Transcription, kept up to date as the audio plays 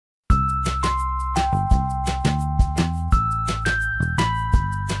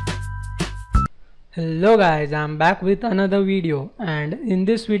Hello guys, I'm back with another video, and in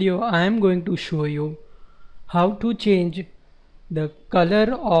this video I am going to show you how to change the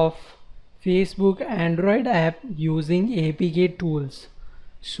color of Facebook Android app using APK tools.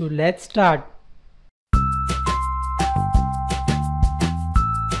 So let's start.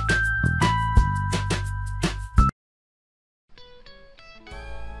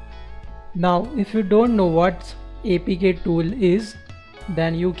 Now if you don't know what APK tool is,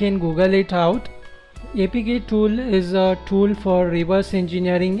 then you can Google it out. ApkTool is a tool for reverse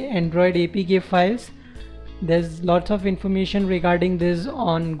engineering Android APK files. There's lots of information regarding this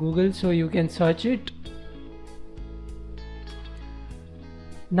on Google, so you can search it.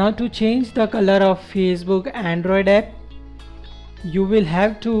 Now to change the color of Facebook Android app, you will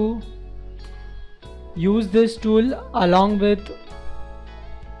have to use this tool along with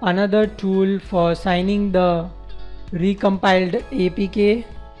another tool for signing the recompiled APK.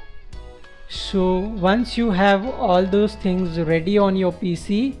 So once you have all those things ready on your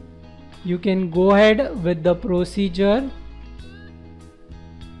PC, you can go ahead with the procedure.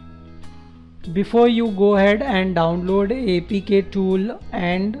 Before you go ahead and download ApkTool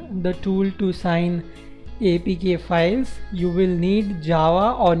and the tool to sign APK files, you will need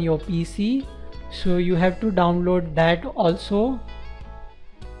Java on your PC, so you have to download that also.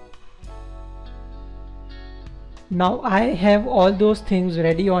 Now I have all those things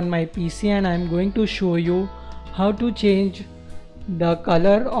ready on my PC, and I'm going to show you how to change the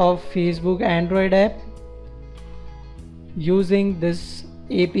color of Facebook Android app using this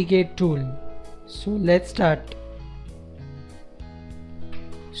APK tool. So let's start.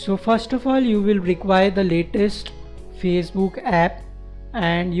 So first of all, you will require the latest Facebook app,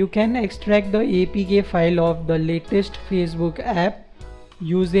 and you can extract the APK file of the latest Facebook app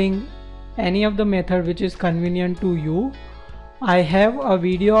using any of the method which is convenient to you. I have a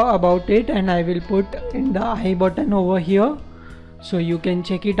video about it and I will put in the I button over here, so you can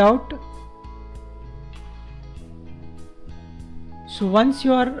check it out. So once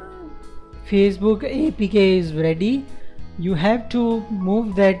your Facebook APK is ready, you have to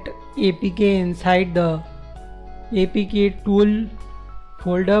move that APK inside the APK tool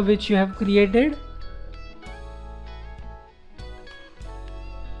folder which you have created.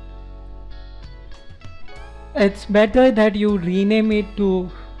 It's better that you rename it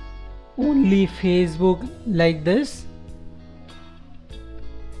to only Facebook like this.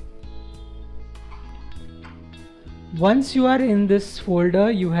 Once you are in this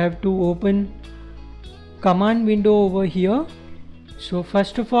folder, you have to open command window over here. So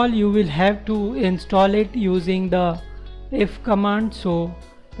first of all, you will have to install it using the if command. So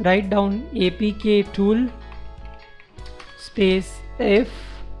write down ApkTool space if,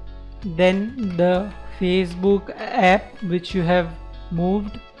 then the Facebook app which you have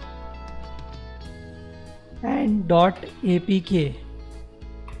moved, and .apk.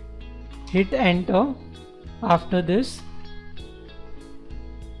 Hit enter. After this,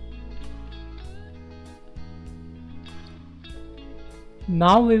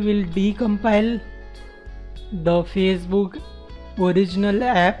 now we will decompile the Facebook original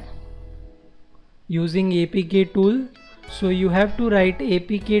app using ApkTool. So you have to write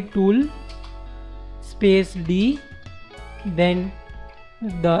ApkTool space D, then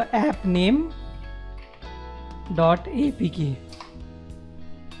the app name .apk.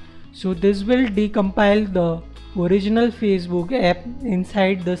 So this will decompile the original Facebook app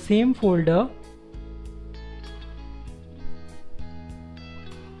inside the same folder.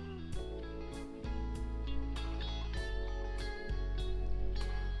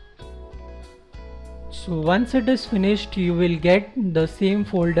 So once it is finished, you will get the same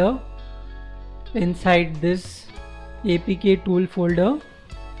folder inside this ApkTool folder.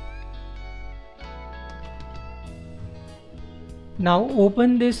 Now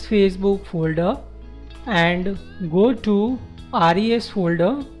open this Facebook folder and go to res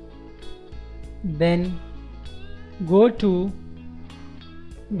folder, then go to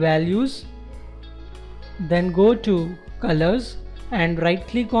values, then go to colors and right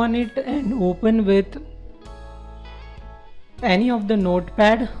click on it and open with any of the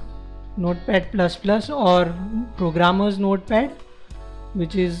Notepad or programmer's notepad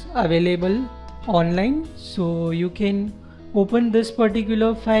which is available online. So you can open this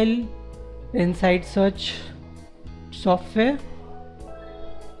particular file inside such software.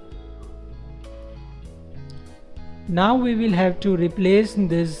 Now we will have to replace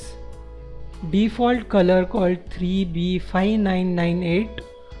this default color called 3B5998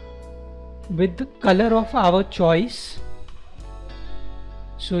 with the color of our choice.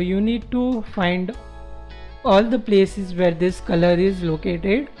 So you need to find all the places where this color is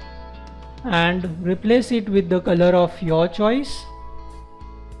located. and replace it with the color of your choice.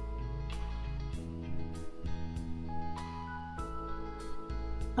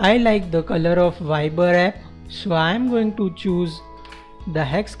 I like the color of Viber app, so I am going to choose the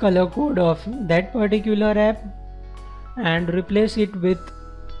hex color code of that particular app and replace it with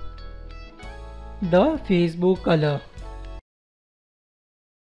the Facebook color.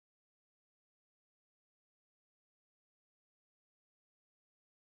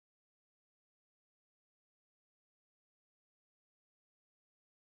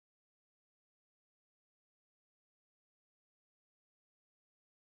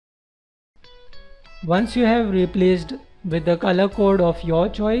 Once you have replaced with the color code of your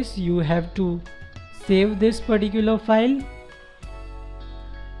choice, you have to save this particular file,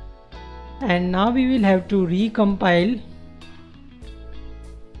 and now we will have to recompile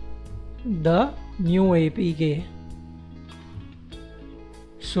the new APK.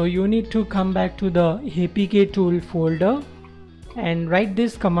 So you need to come back to the ApkTool folder and write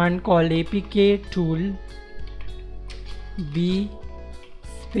this command called ApkTool b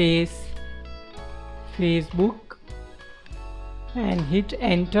space Facebook and hit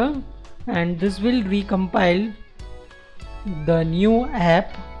enter, and this will recompile the new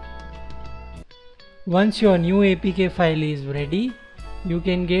app. Once your new APK file is ready, you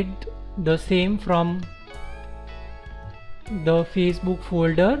can get the same from the Facebook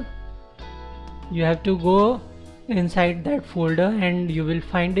folder. You have to go inside that folder and you will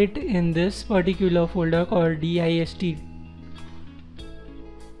find it in this particular folder called dist.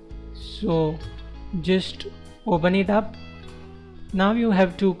 So just open it up. Now you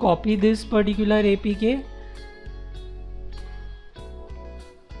have to copy this particular APK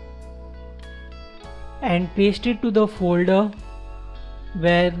and paste it to the folder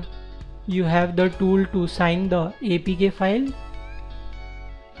where you have the tool to sign the APK file.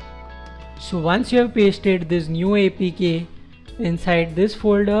 So once you have pasted this new APK inside this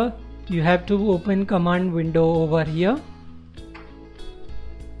folder, you have to open command window over here.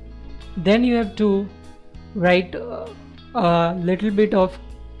 Then you have to write a little bit of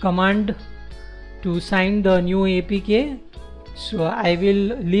command to sign the new APK. So I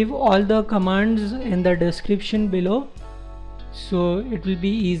will leave all the commands in the description below, so it will be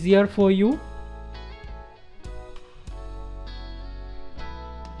easier for you.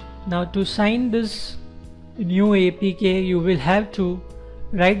 Now to sign this new APK, you will have to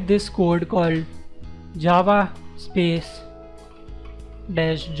write this code called java space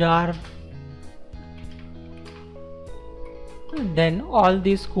 -jar, then all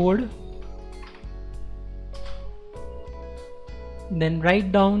this code, then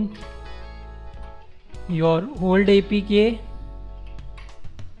write down your old APK,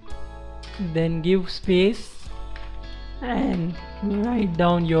 then give space and write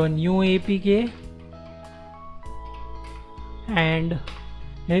down your new APK and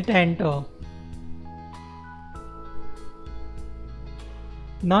hit enter.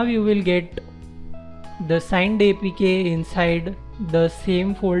 Now you will get the signed APK inside the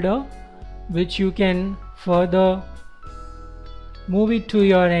same folder, which you can further move it to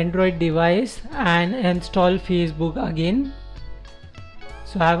your Android device and install Facebook again.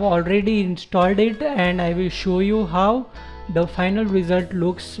 So I have already installed it and I will show you how the final result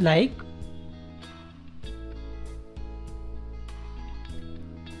looks like.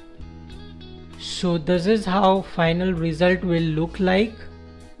 So this is how final result will look like,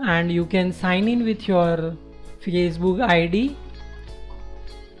 and you can sign in with your Facebook ID.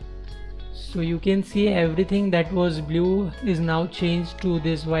 So you can see everything that was blue is now changed to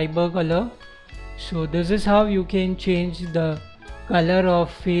this Viber color. So this is how you can change the color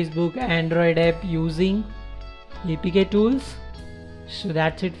of Facebook Android app using APK tools. So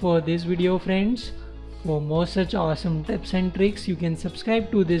that's it for this video, friends. For more such awesome tips and tricks, you can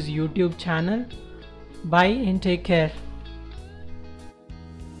subscribe to this YouTube channel. Bye and take care.